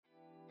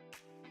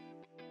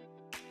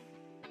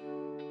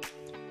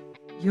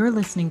You're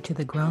listening to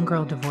the Grown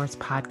Girl Divorce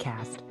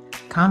Podcast,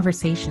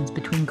 conversations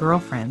between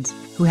girlfriends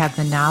who have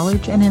the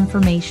knowledge and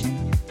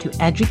information to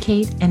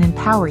educate and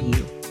empower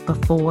you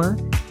before,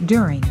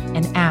 during,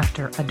 and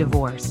after a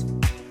divorce.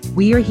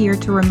 We are here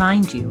to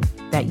remind you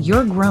that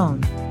you're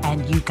grown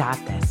and you got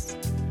this.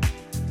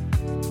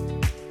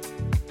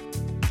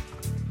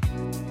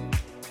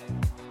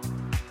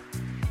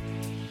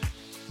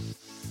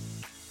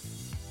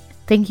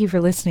 Thank you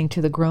for listening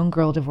to the Grown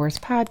Girl Divorce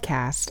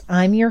Podcast.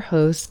 I'm your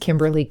host,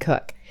 Kimberly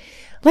Cook.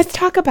 Let's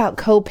talk about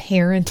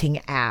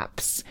co-parenting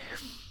apps.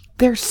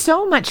 There's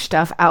so much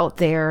stuff out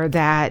there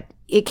that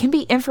it can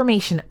be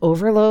information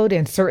overload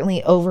and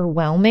certainly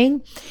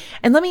overwhelming.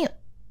 And let me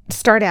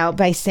start out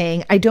by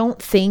saying I don't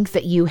think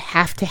that you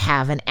have to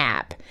have an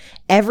app.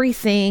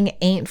 Everything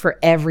ain't for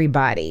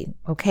everybody,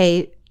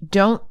 okay?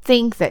 Don't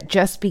think that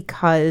just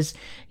because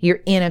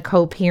you're in a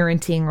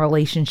co-parenting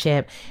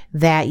relationship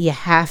that you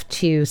have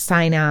to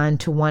sign on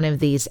to one of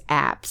these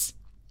apps.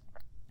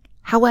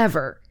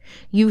 However,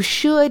 you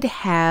should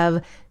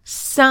have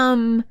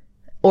some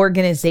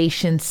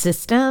organization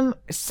system,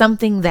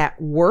 something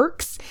that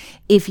works.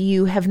 If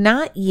you have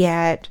not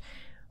yet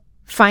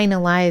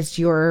finalized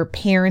your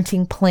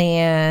parenting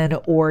plan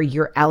or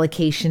your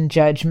allocation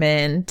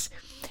judgment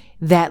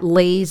that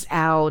lays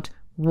out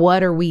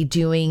what are we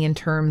doing in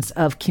terms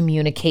of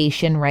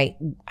communication, right?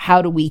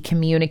 How do we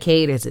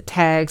communicate? Is it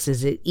text?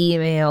 Is it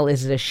email?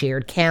 Is it a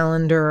shared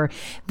calendar?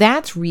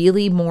 That's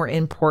really more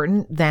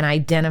important than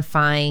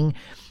identifying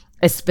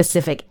a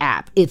specific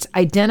app. It's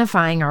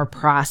identifying our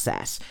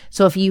process.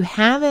 So if you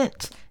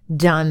haven't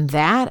done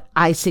that,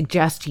 I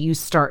suggest you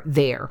start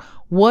there.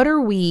 What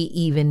are we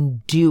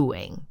even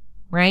doing,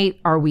 right?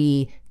 Are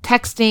we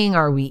texting?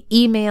 Are we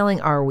emailing?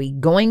 Are we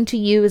going to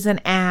use an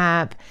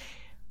app?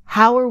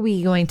 How are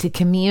we going to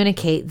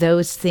communicate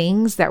those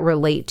things that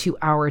relate to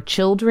our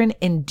children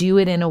and do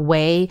it in a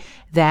way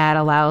that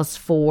allows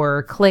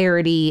for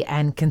clarity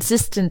and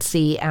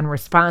consistency and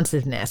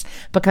responsiveness?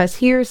 Because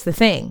here's the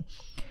thing.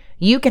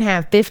 You can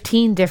have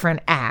 15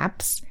 different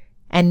apps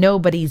and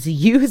nobody's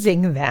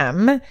using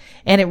them,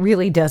 and it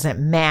really doesn't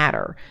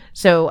matter.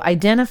 So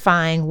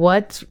identifying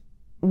what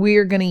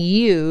we're going to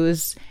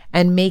use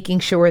and making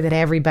sure that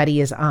everybody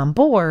is on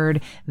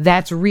board,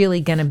 that's really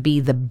going to be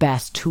the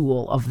best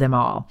tool of them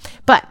all.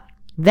 But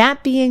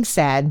that being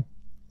said,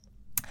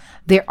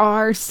 there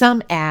are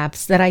some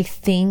apps that I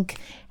think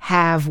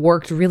have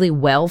worked really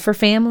well for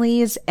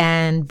families.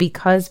 And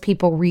because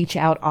people reach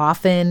out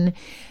often,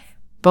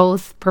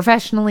 both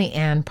professionally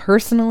and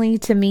personally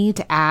to me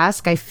to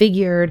ask, I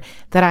figured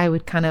that I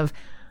would kind of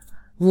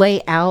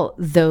lay out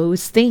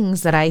those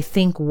things that I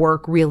think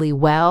work really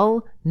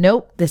well.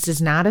 Nope, this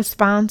is not a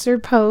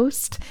sponsored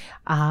post,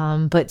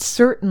 but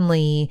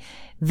certainly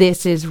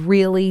this is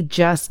really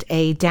just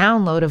a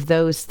download of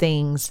those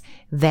things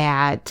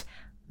that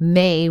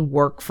may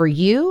work for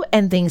you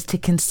and things to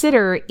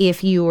consider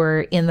if you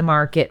are in the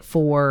market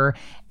for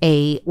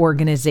a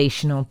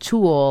organizational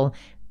tool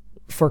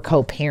for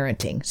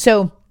co-parenting.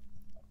 So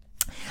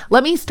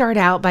let me start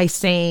out by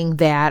saying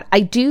that I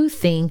do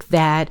think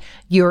that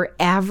your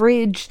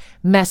average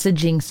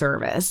messaging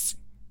service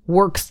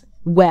works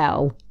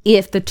well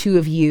if the two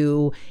of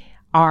you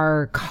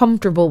are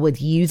comfortable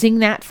with using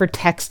that for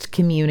text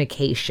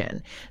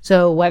communication.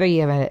 So whether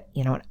you have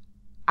an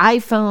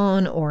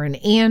iPhone or an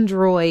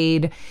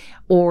Android,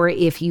 or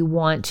if you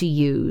want to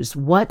use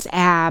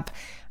WhatsApp,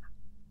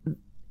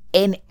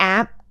 an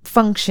app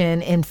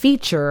function and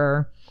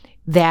feature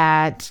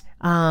that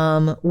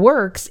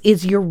works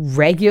is your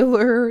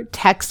regular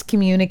text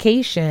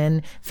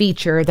communication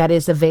feature that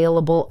is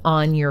available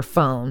on your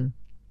phone.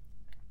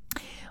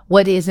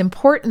 What is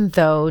important,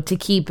 though, to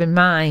keep in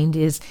mind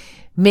is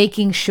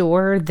making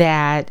sure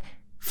that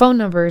phone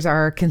numbers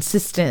are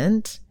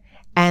consistent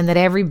and that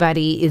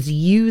everybody is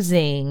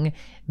using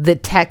the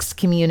text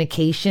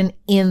communication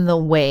in the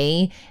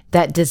way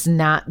that does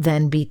not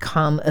then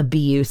become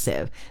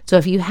abusive. So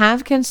if you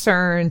have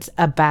concerns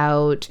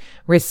about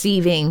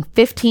receiving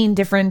 15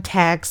 different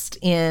texts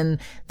in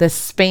the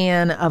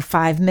span of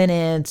 5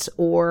 minutes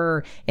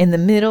or in the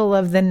middle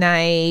of the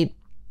night,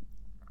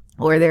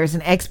 or there's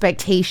an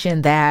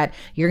expectation that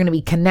you're going to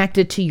be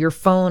connected to your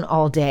phone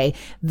all day,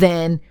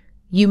 then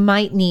you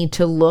might need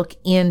to look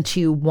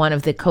into one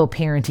of the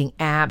co-parenting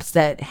apps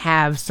that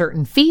have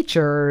certain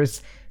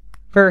features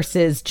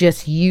versus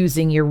just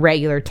using your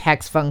regular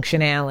text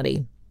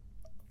functionality.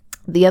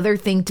 The other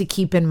thing to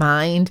keep in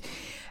mind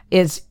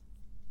is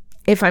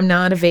if I'm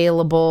not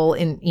available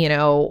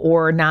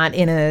or not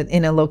in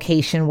a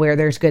location where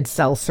there's good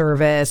cell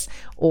service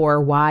or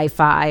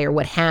Wi-Fi or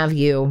what have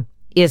you,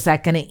 is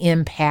that going to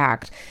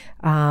impact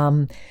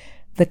the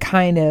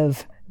kind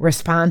of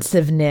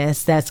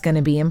responsiveness that's going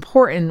to be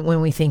important when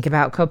we think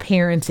about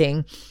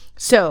co-parenting?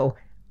 So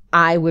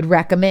I would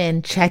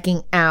recommend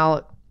checking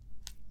out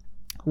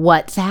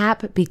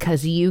WhatsApp,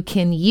 because you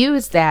can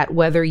use that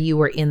whether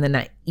you are in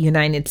the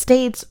United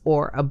States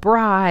or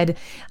abroad,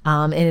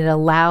 and it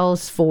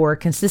allows for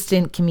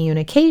consistent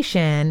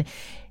communication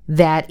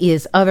that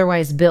is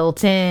otherwise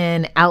built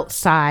in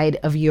outside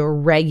of your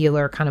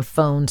regular kind of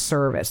phone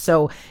service.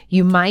 So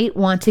you might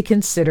want to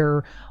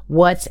consider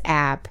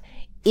WhatsApp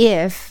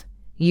if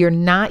you're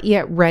not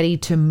yet ready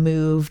to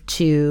move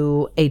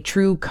to a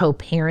true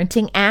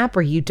co-parenting app,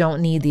 or you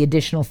don't need the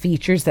additional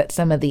features that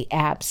some of the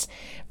apps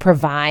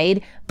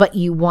provide, but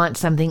you want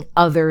something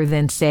other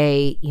than,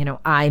 say,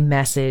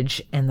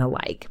 iMessage and the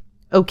like.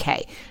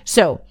 Okay,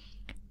 so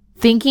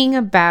thinking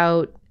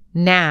about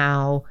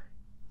now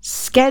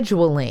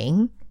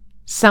scheduling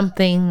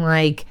something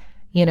like,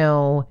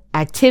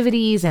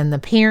 activities and the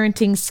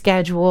parenting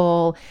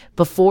schedule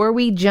before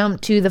we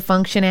jump to the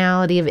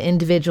functionality of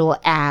individual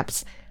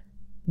apps.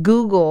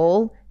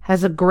 Google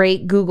has a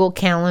great Google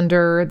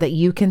Calendar that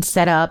you can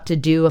set up to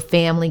do a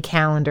family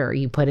calendar.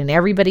 You put in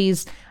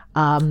everybody's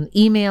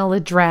email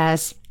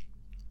address,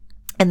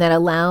 and that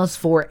allows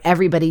for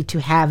everybody to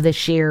have the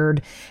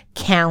shared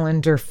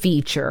calendar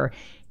feature.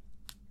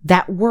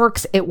 That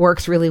works. It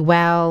works really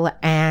well,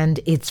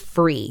 and it's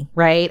free,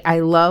 right?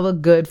 I love a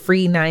good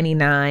free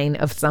 99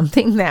 of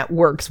something that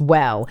works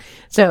well.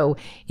 So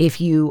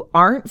if you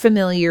aren't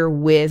familiar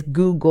with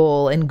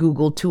Google and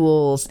Google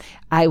tools,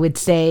 I would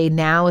say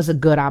now is a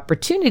good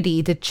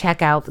opportunity to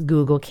check out the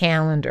Google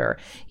Calendar.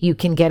 You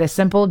can get a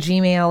simple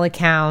Gmail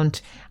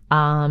account,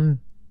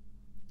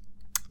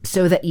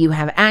 so that you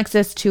have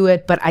access to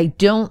it. But I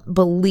don't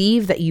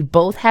believe that you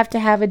both have to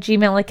have a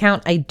Gmail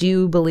account. I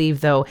do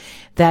believe, though,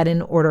 that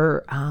in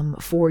order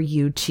for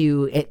you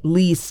to at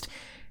least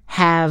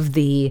have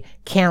the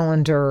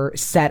calendar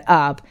set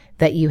up,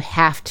 that you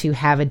have to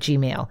have a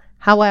Gmail.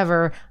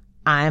 However,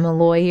 I'm a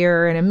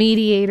lawyer and a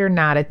mediator,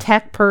 not a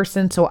tech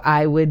person, so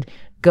I would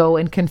go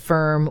and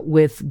confirm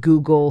with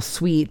Google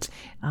Suite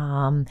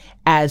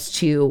as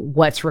to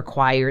what's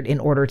required in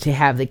order to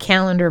have the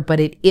calendar. But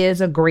it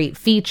is a great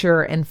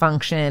feature and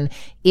function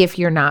if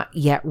you're not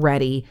yet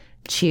ready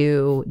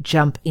to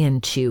jump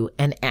into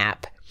an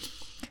app.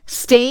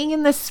 Staying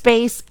in the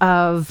space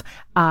of,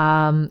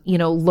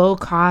 low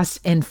cost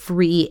and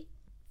free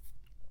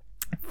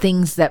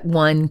things that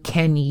one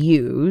can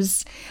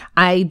use,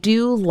 I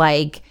do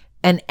like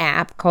an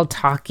app called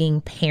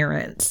Talking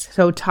Parents.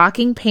 So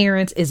Talking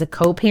Parents is a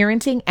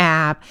co-parenting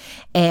app,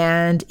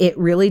 and it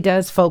really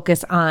does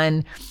focus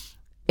on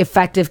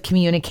effective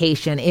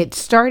communication. It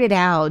started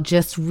out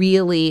just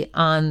really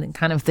on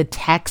kind of the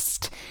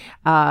text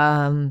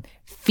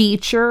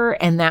feature,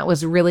 and that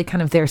was really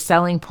kind of their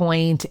selling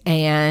point,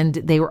 and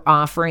they were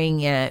offering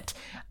it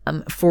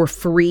for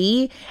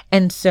free.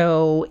 And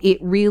so it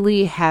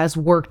really has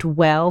worked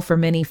well for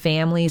many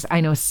families.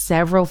 I know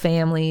several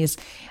families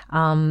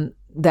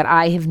that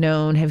I have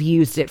known have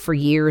used it for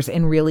years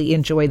and really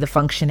enjoy the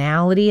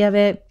functionality of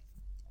it.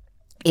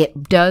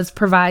 It does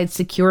provide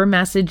secure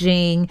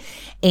messaging,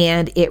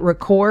 and it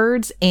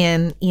records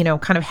and,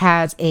 kind of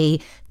has a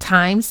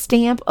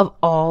timestamp of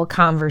all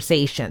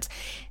conversations.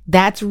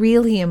 That's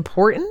really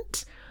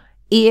important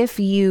if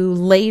you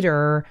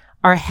later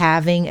are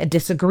having a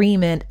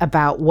disagreement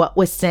about what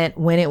was sent,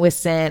 when it was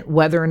sent,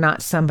 whether or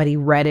not somebody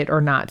read it or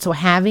not. So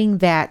having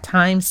that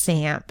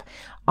timestamp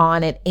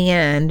on it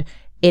and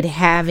it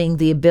having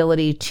the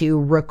ability to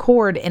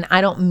record, and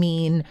I don't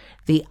mean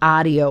the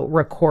audio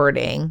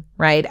recording,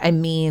 right? I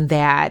mean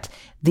that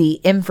the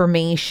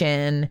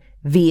information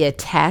via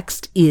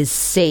text is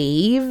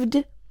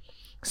saved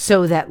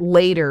so that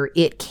later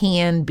it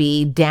can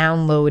be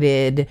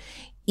downloaded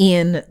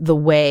in the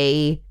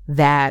way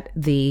that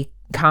the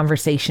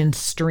conversation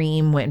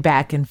stream went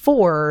back and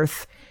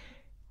forth.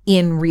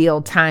 In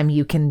real time,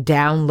 you can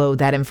download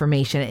that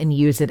information and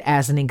use it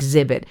as an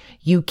exhibit.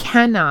 You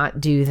cannot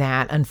do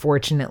that,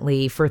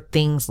 unfortunately, for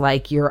things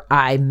like your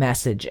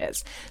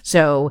iMessages.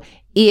 So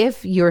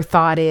if your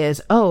thought is,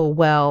 oh,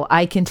 well,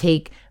 I can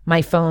take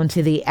my phone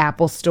to the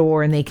Apple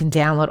store and they can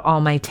download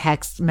all my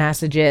text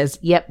messages,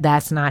 yep,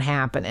 that's not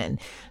happening.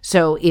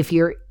 So if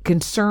you're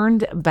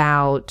concerned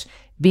about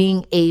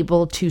being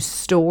able to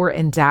store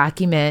and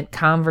document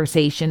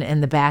conversation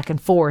and the back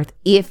and forth,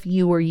 if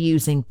you are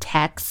using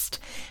text,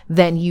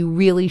 then you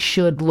really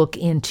should look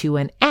into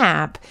an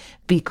app,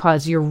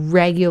 because your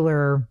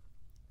regular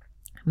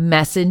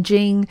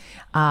messaging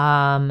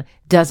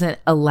doesn't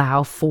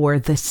allow for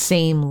the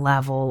same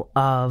level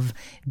of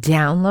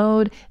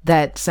download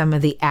that some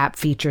of the app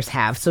features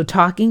have. So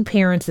Talking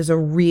Parents is a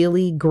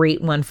really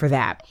great one for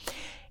that.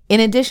 In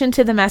addition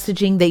to the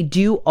messaging, they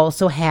do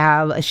also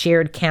have a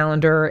shared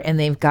calendar, and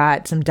they've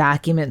got some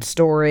document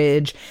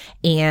storage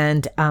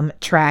and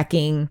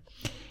tracking.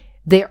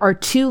 There are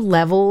 2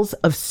 levels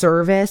of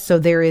service. So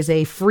there is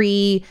a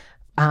free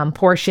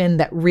portion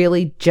that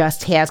really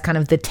just has kind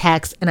of the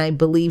text and I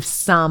believe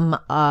some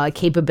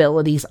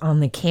capabilities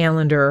on the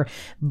calendar,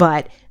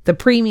 but the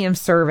premium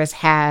service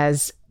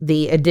has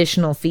the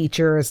additional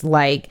features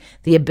like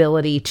the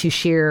ability to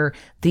share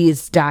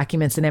these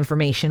documents and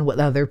information with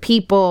other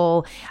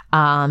people,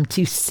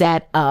 to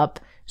set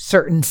up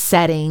certain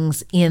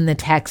settings in the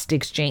text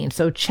exchange.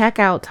 So check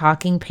out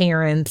Talking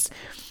Parents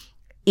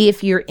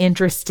if you're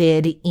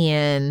interested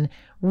in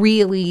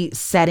really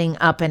setting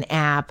up an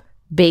app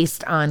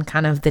based on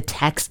kind of the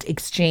text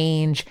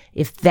exchange,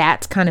 if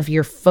that's kind of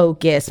your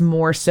focus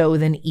more so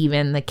than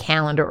even the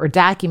calendar or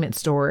document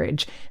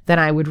storage, then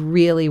I would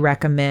really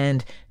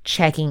recommend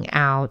checking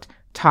out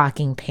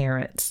Talking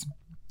Parents.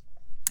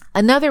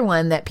 Another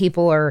one that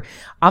people are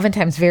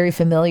oftentimes very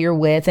familiar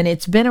with, and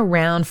it's been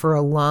around for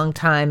a long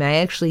time. I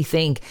actually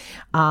think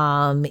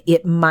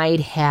it might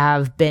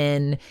have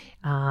been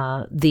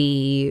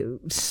the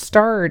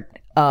start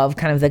of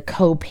kind of the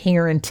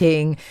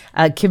co-parenting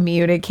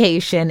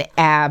communication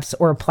apps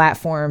or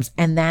platforms,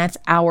 and that's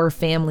Our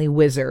Family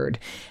Wizard.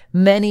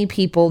 Many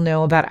people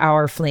know about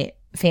Our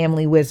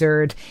Family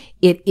Wizard.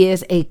 It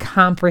is a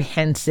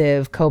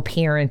comprehensive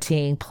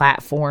co-parenting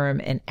platform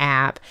and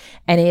app,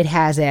 and it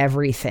has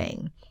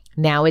everything.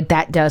 Now,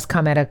 that does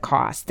come at a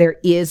cost. There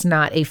is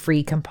not a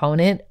free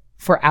component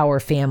for Our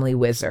Family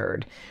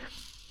Wizard.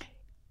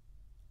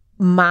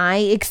 My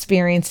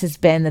experience has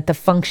been that the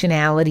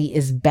functionality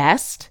is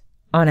best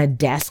on a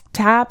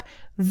desktop,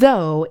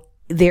 though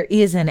there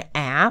is an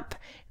app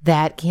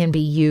that can be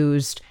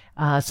used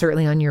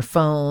certainly on your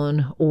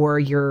phone or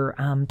your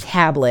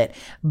tablet.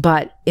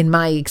 But in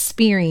my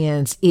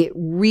experience, you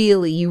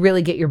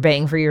really get your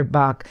bang for your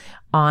buck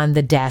on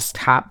the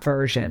desktop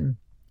version.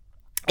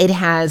 It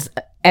has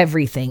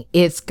everything.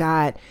 It's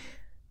got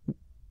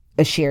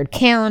a shared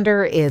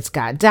calendar. It's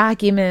got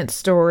document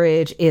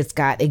storage. It's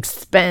got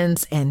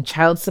expense and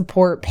child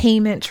support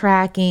payment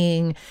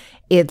tracking.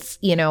 It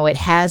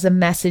has a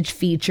message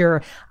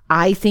feature.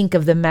 I think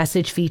of the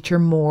message feature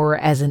more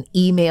as an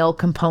email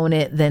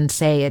component than,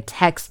 say, a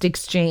text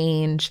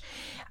exchange.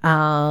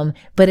 But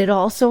it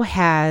also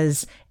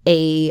has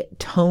a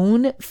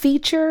tone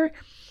feature,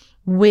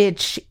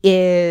 which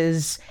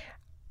is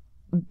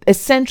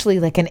essentially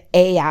like an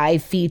AI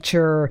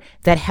feature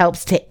that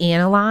helps to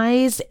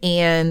analyze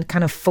and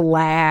kind of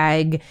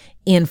flag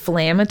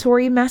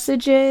inflammatory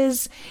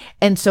messages.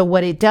 And so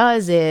what it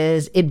does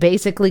is it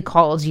basically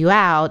calls you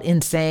out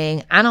in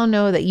saying, I don't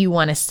know that you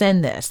want to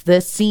send this.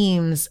 This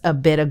seems a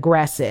bit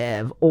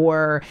aggressive,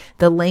 or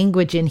the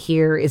language in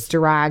here is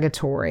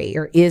derogatory,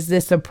 or is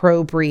this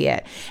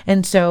appropriate?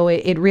 And so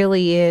it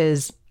really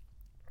is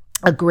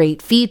a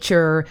great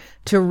feature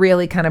to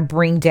really kind of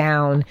bring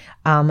down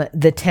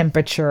the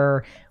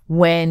temperature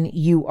when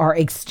you are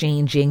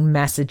exchanging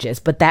messages,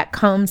 but that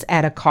comes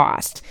at a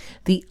cost.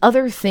 The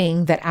other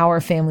thing that Our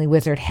Family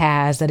Wizard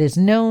has that is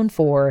known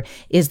for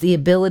is the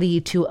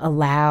ability to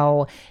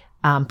allow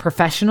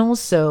professionals,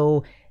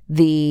 so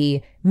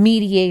the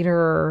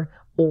mediator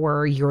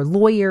or your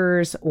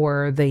lawyers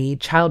or the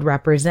child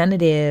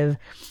representative,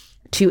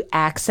 to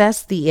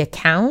access the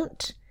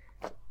account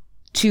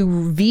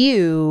to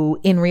view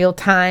in real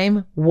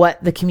time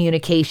what the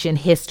communication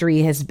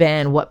history has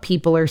been, what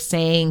people are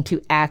saying,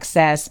 to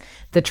access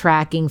the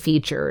tracking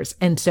features.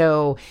 And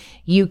so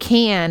you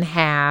can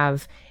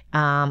have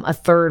a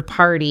third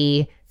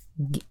party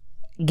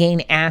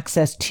gain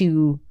access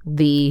to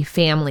the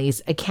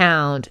family's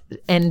account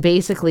and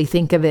basically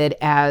think of it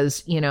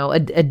as,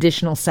 an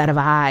additional set of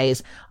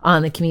eyes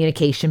on the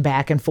communication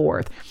back and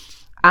forth.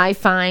 I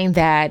find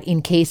that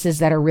in cases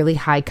that are really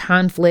high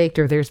conflict,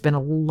 or there's been a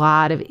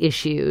lot of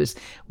issues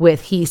with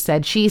he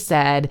said, she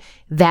said,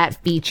 that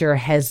feature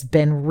has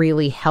been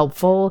really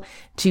helpful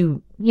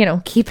to,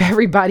 keep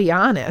everybody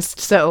honest.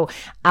 So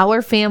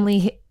Our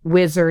Family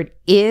Wizard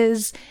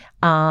is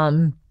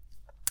a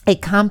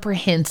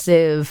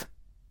comprehensive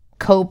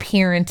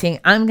co-parenting,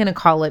 I'm going to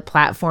call it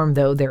platform,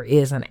 though there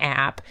is an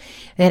app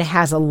that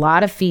has a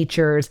lot of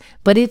features,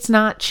 but it's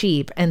not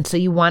cheap. And so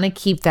you want to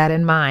keep that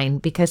in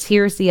mind, because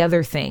here's the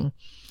other thing.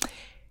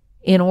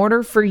 In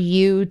order for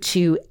you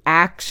to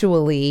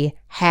actually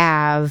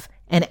have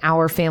an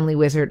Our Family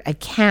Wizard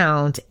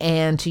account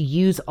and to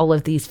use all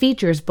of these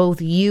features,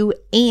 both you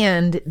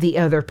and the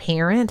other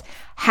parent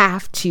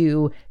have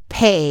to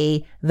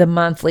pay the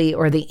monthly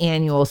or the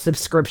annual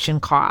subscription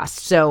cost.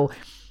 So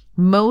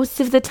most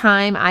of the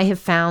time, I have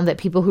found that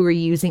people who are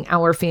using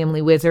Our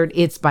Family Wizard,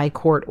 it's by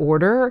court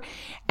order,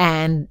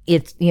 and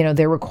it's,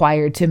 they're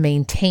required to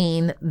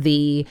maintain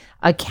the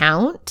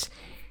account.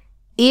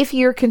 If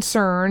you're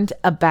concerned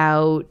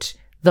about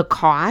the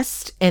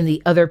cost and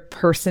the other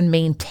person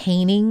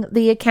maintaining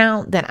the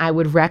account, then I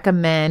would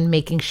recommend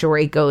making sure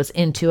it goes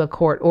into a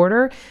court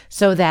order,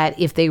 so that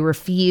if they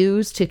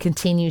refuse to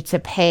continue to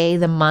pay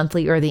the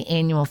monthly or the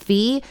annual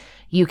fee,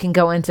 you can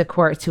go into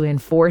court to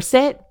enforce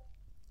it.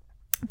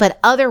 But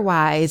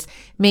otherwise,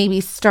 maybe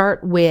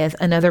start with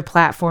another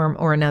platform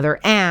or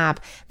another app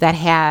that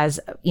has,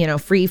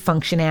 free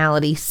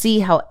functionality.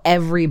 See how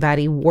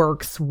everybody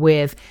works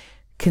with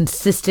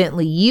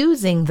consistently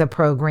using the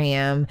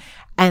program.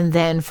 And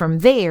then from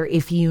there,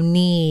 if you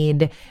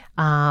need,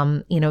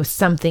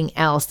 something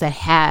else that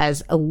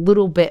has a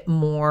little bit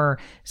more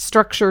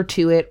structure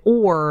to it,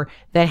 or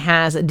that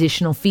has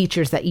additional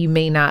features that you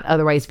may not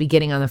otherwise be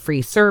getting on the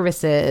free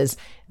services,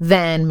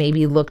 then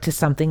maybe look to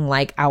something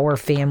like Our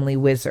Family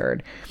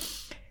Wizard.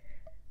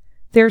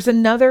 There's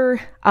another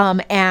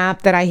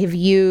app that I have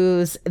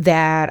used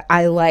that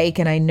I like,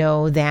 and I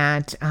know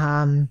that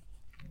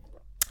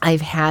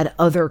I've had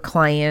other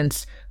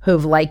clients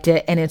who've liked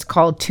it, and it's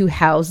called Two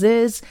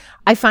Houses.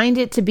 I find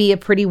it to be a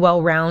pretty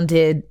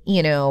well-rounded,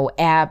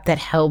 app that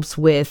helps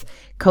with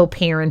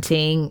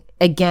co-parenting.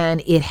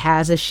 Again, it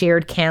has a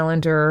shared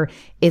calendar.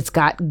 It's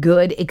got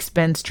good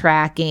expense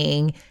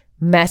tracking,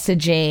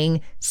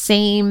 messaging,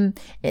 same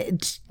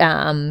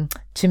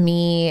to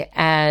me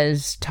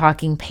as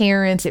Talking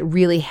Parents. It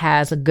really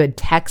has a good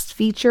text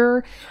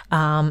feature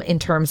in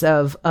terms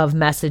of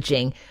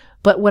messaging.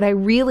 But what I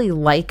really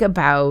like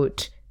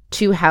about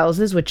Two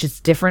Houses, which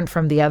is different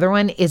from the other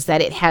one, is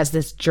that it has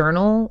this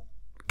journal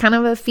kind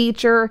of a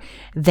feature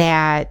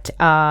that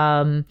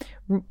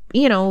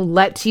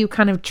lets you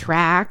kind of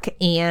track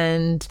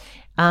and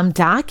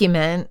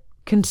document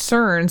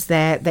concerns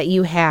that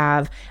you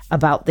have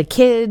about the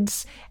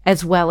kids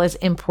as well as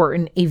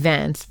important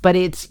events. But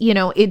it's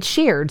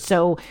shared.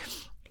 So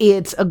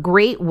it's a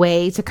great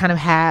way to kind of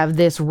have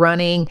this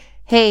running,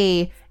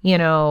 hey,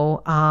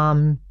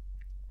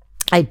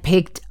 I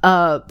picked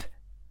up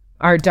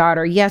our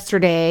daughter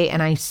yesterday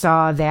and I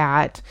saw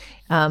that,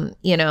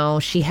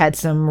 she had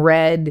some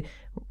red,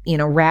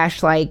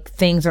 rash-like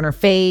things on her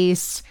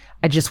face.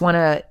 I just want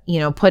to,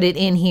 put it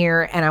in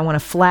here and I want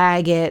to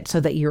flag it so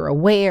that you're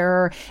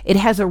aware. It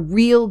has a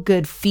real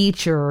good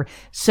feature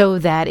so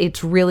that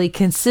it's really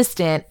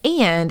consistent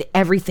and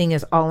everything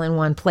is all in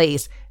one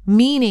place,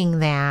 meaning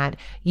that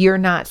you're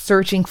not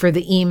searching for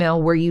the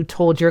email where you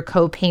told your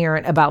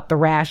co-parent about the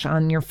rash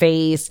on your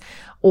face,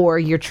 or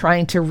you're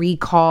trying to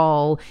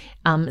recall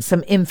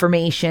some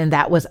information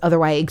that was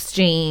otherwise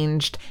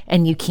exchanged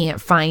and you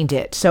can't find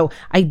it. So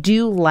I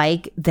do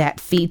like that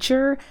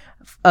feature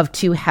of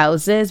Two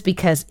Houses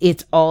because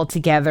it's all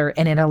together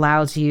and it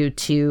allows you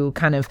to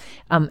kind of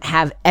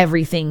have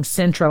everything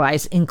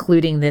centralized,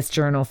 including this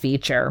journal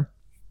feature.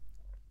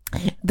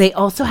 They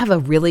also have a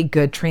really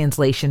good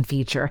translation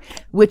feature,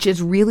 which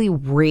is really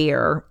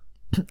rare,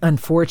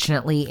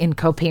 unfortunately, in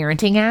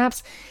co-parenting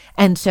apps.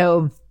 And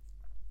so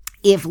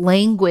if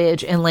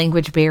language and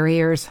language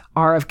barriers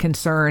are of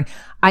concern,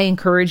 I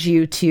encourage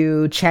you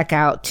to check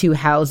out Two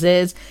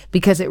Houses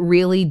because it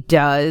really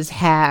does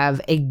have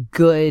a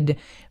good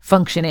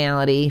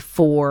functionality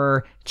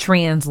for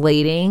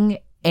translating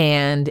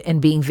and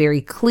being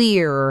very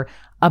clear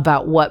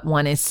about what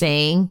one is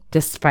saying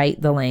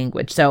despite the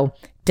language. So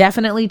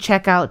definitely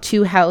check out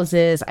Two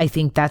Houses. I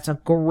think that's a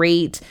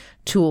great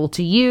tool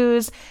to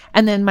use.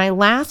 And then my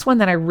last one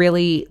that I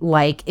really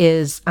like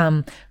is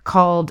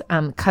called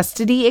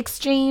Custody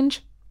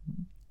Exchange.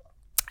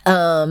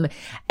 And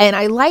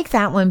I like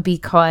that one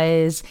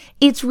because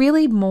it's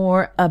really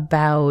more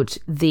about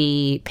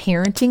the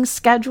parenting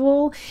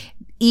schedule,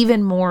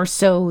 even more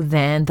so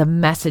than the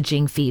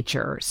messaging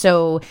feature.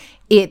 So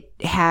it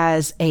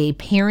has a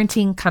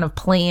parenting kind of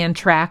plan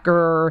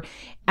tracker.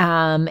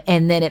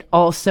 And then it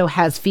also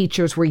has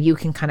features where you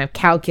can kind of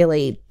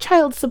calculate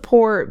child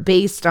support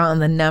based on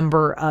the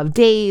number of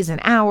days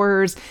and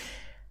hours.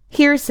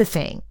 Here's the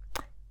thing.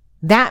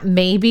 That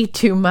may be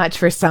too much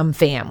for some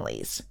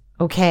families.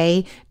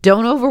 Okay.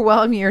 Don't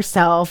overwhelm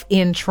yourself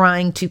in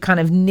trying to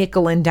kind of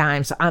nickel and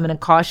dime. So I'm going to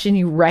caution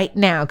you right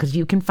now because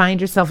you can find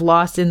yourself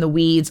lost in the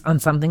weeds on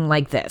something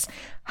like this.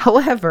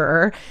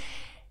 However,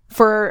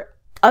 for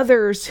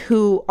others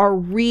who are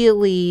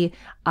really,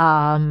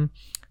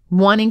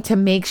 wanting to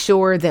make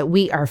sure that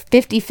we are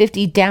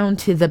 50-50 down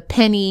to the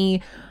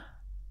penny,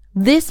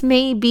 this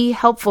may be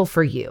helpful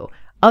for you.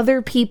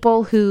 Other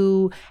people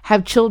who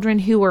have children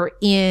who are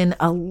in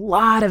a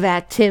lot of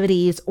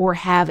activities or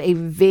have a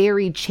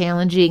very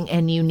challenging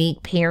and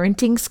unique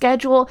parenting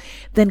schedule,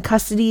 then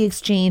Custody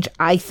Exchange,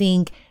 I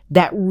think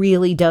that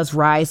really does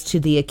rise to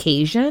the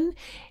occasion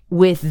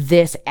with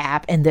this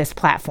app and this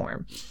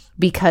platform,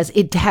 because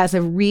it has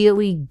a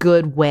really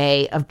good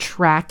way of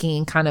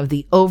tracking kind of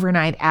the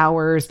overnight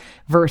hours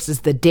versus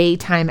the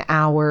daytime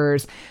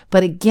hours.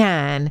 But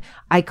again,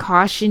 I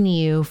caution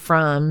you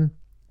from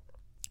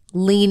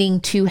leaning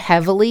too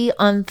heavily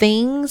on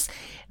things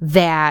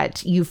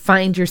that you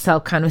find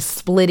yourself kind of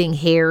splitting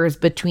hairs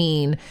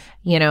between,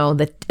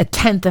 a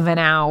tenth of an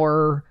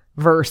hour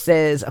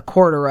versus a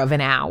quarter of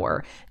an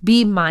hour.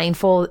 Be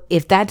mindful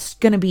if that's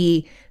going to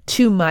be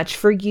too much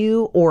for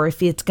you, or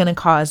if it's going to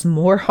cause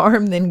more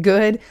harm than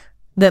good,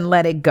 then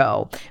let it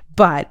go.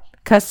 But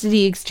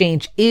Custody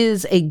Exchange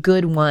is a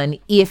good one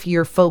if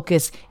your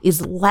focus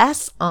is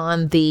less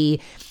on the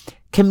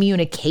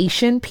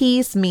communication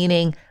piece,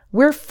 meaning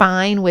we're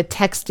fine with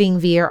texting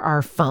via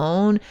our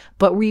phone,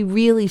 but we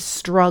really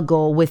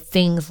struggle with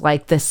things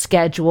like the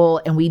schedule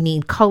and we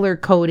need color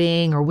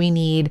coding, or we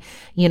need,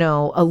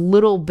 a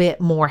little bit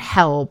more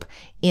help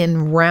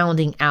in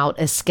rounding out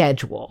a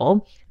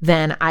schedule.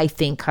 Then I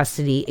think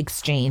Custody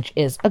Exchange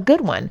is a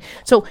good one.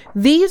 So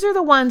these are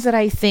the ones that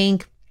I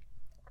think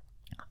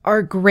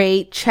are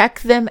great. Check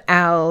them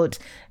out.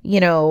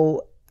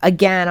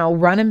 Again, I'll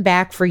run them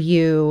back for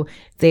you.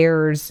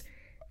 There's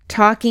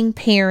Talking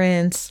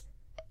Parents,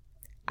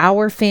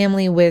 Our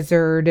Family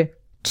Wizard,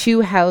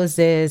 Two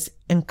Houses,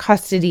 and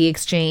Custody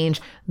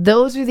Exchange.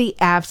 Those are the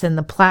apps and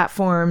the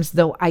platforms,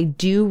 though I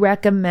do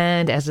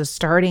recommend as a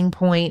starting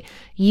point,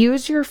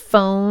 use your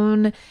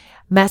phone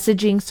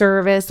messaging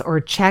service or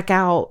check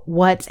out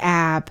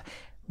WhatsApp,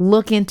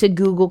 look into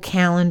Google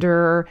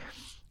Calendar.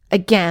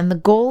 Again, the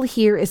goal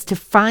here is to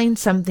find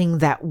something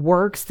that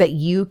works that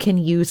you can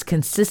use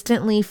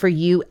consistently for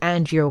you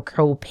and your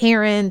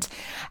co-parent.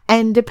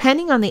 And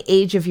depending on the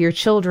age of your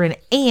children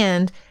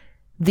and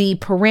the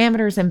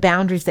parameters and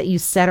boundaries that you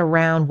set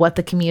around what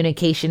the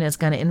communication is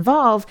going to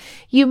involve,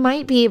 you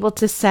might be able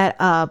to set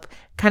up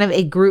kind of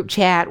a group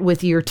chat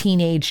with your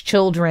teenage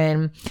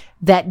children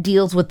that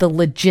deals with the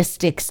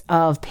logistics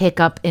of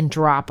pickup and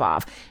drop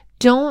off.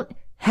 Don't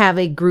have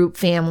a group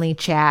family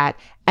chat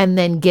and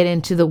then get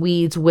into the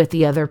weeds with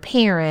the other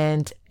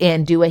parent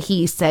and do a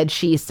he said,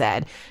 she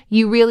said.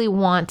 You really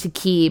want to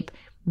keep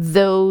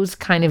those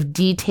kind of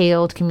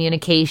detailed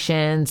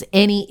communications,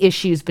 any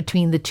issues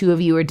between the two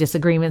of you or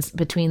disagreements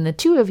between the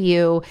two of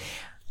you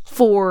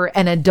for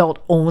an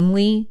adult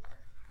only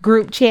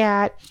group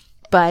chat.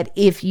 But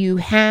if you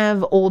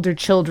have older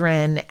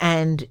children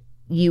and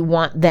you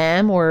want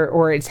them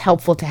or it's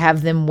helpful to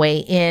have them weigh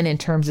in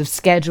terms of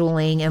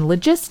scheduling and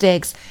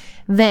logistics,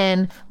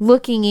 then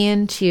looking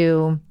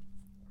into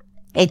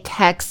a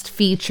text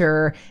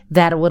feature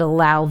that would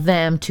allow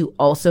them to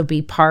also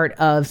be part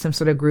of some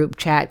sort of group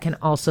chat can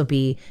also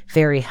be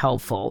very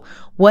helpful.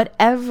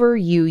 Whatever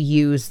you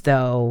use,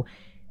 though,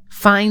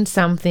 find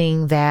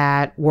something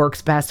that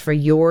works best for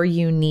your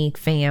unique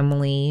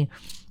family,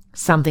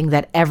 something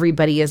that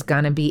everybody is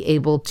going to be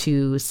able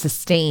to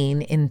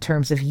sustain in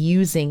terms of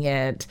using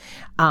it,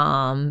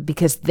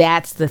 because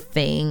that's the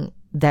thing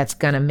that's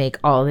going to make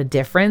all the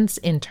difference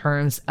in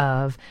terms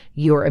of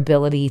your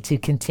ability to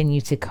continue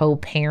to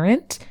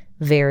co-parent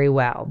very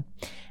well.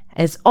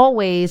 As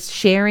always,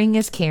 sharing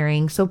is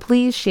caring. So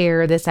please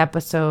share this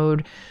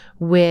episode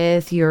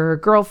with your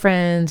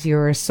girlfriends,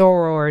 your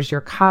sorors,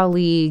 your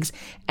colleagues,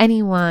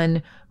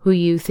 anyone who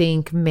you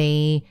think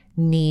may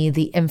need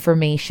the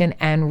information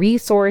and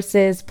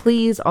resources.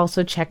 Please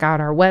also check out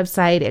our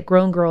website at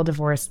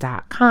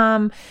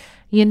growngirldivorce.com.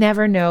 You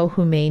never know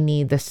who may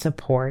need the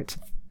support.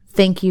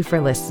 Thank you for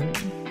listening.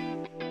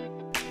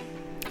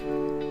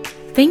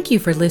 Thank you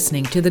for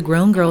listening to the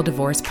Grown Girl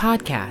Divorce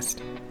podcast.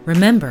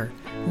 Remember,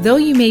 though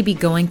you may be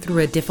going through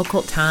a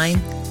difficult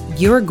time,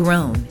 you're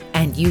grown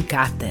and you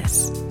got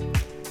this.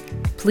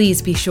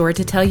 Please be sure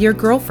to tell your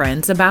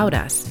girlfriends about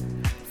us.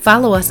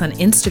 Follow us on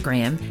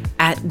Instagram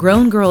at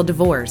Grown Girl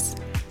Divorce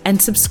and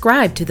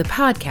subscribe to the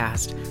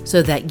podcast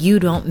so that you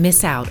don't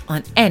miss out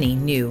on any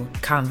new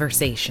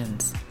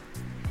conversations.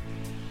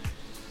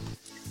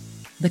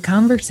 The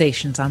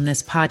conversations on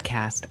this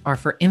podcast are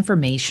for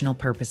informational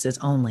purposes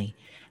only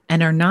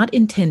and are not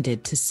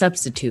intended to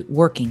substitute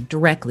working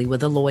directly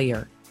with a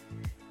lawyer.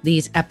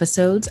 These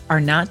episodes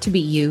are not to be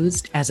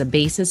used as a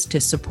basis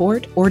to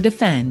support or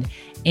defend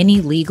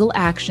any legal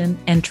action,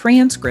 and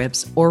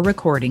transcripts or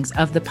recordings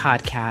of the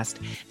podcast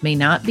may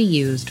not be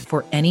used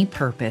for any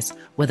purpose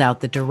without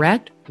the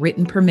direct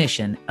written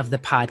permission of the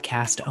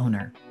podcast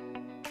owner.